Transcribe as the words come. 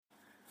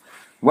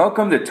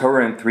Welcome to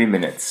Torah in 3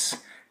 Minutes.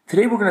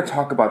 Today we're going to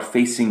talk about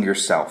facing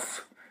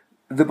yourself.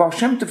 The Baal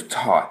Shem Tov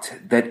taught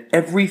that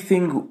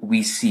everything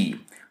we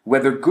see,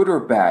 whether good or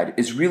bad,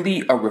 is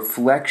really a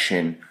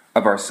reflection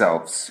of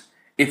ourselves.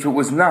 If it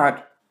was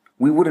not,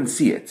 we wouldn't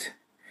see it.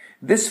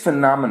 This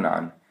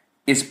phenomenon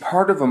is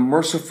part of a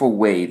merciful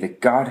way that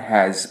God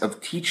has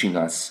of teaching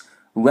us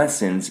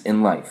lessons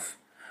in life.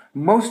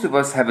 Most of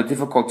us have a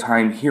difficult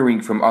time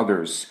hearing from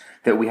others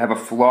that we have a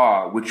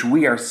flaw which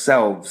we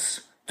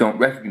ourselves don't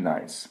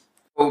recognize.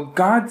 Well,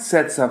 God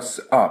sets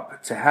us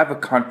up to have a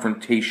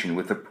confrontation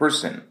with a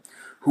person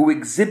who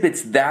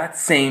exhibits that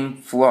same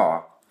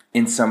flaw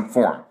in some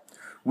form.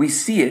 We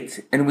see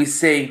it and we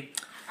say,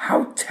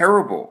 how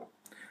terrible.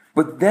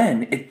 But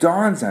then it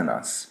dawns on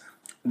us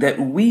that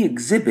we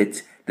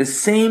exhibit the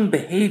same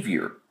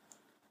behavior,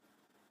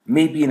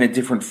 maybe in a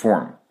different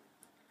form.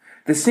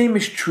 The same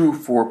is true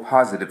for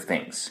positive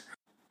things.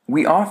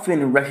 We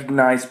often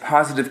recognize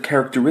positive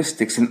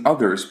characteristics in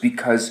others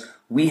because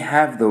we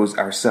have those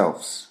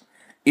ourselves.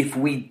 If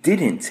we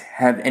didn't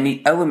have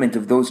any element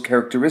of those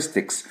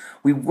characteristics,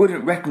 we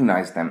wouldn't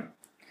recognize them.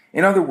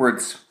 In other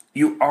words,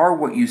 you are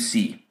what you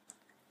see,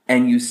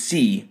 and you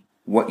see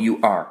what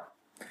you are.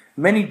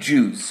 Many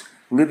Jews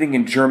living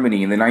in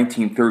Germany in the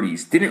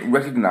 1930s didn't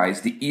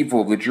recognize the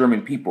evil of the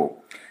German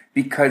people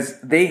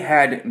because they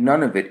had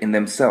none of it in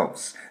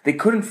themselves. They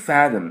couldn't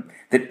fathom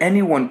that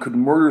anyone could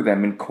murder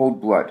them in cold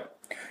blood.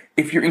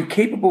 If you're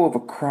incapable of a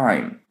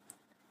crime,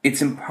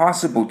 it's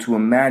impossible to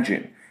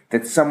imagine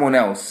that someone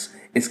else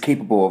is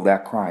capable of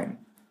that crime.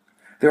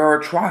 There are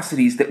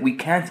atrocities that we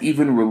can't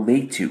even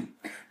relate to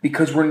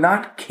because we're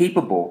not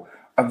capable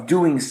of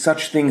doing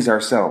such things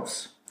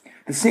ourselves.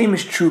 The same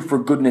is true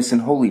for goodness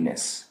and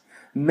holiness.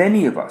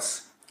 Many of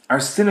us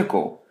are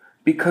cynical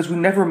because we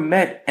never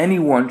met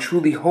anyone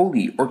truly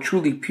holy or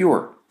truly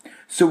pure.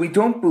 So we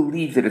don't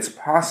believe that it's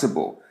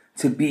possible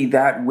to be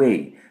that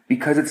way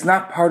because it's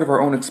not part of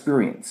our own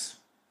experience.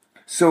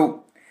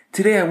 So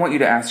today I want you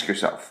to ask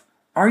yourself,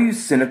 are you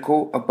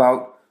cynical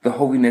about the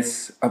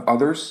holiness of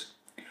others?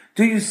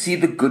 Do you see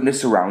the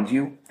goodness around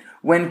you?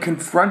 When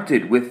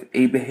confronted with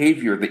a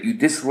behavior that you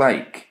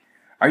dislike,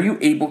 are you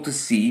able to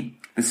see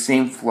the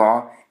same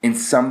flaw in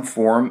some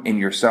form in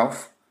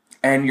yourself?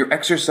 And your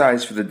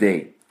exercise for the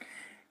day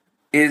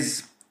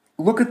is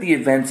look at the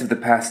events of the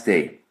past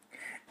day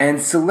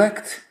and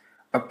select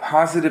a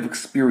positive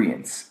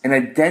experience and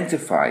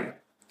identify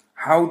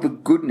how the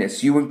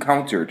goodness you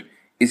encountered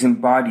is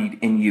embodied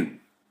in you.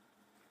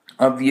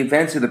 Of the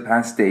events of the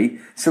past day,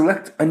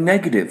 select a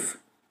negative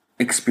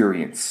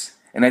experience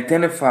and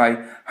identify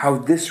how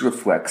this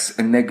reflects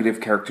a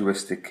negative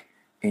characteristic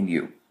in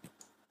you.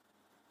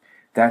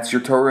 That's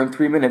your Torah in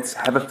 3 minutes.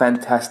 Have a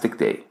fantastic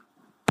day.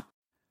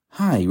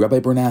 Hi, Rabbi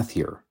Bernath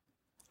here.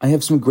 I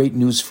have some great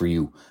news for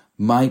you.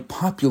 My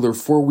popular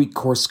 4-week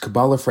course,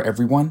 Kabbalah for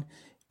Everyone,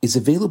 is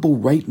available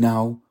right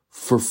now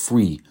for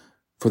free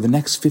for the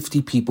next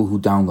 50 people who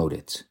download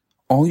it.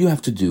 All you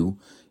have to do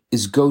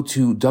is go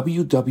to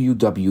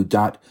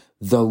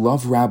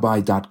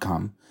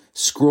www.theloverabbi.com,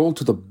 scroll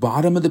to the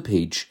bottom of the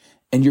page,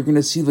 and you're going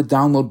to see the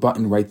download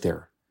button right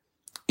there.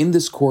 In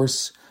this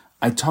course,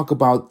 I talk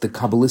about the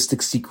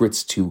Kabbalistic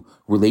secrets to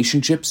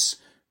relationships,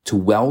 to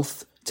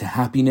wealth, to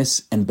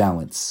happiness, and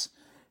balance.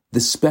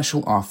 This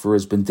special offer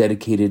has been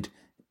dedicated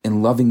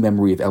in loving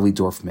memory of Ellie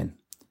Dorfman.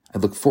 I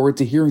look forward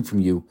to hearing from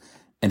you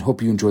and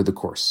hope you enjoy the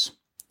course.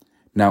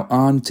 Now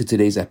on to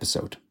today's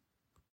episode.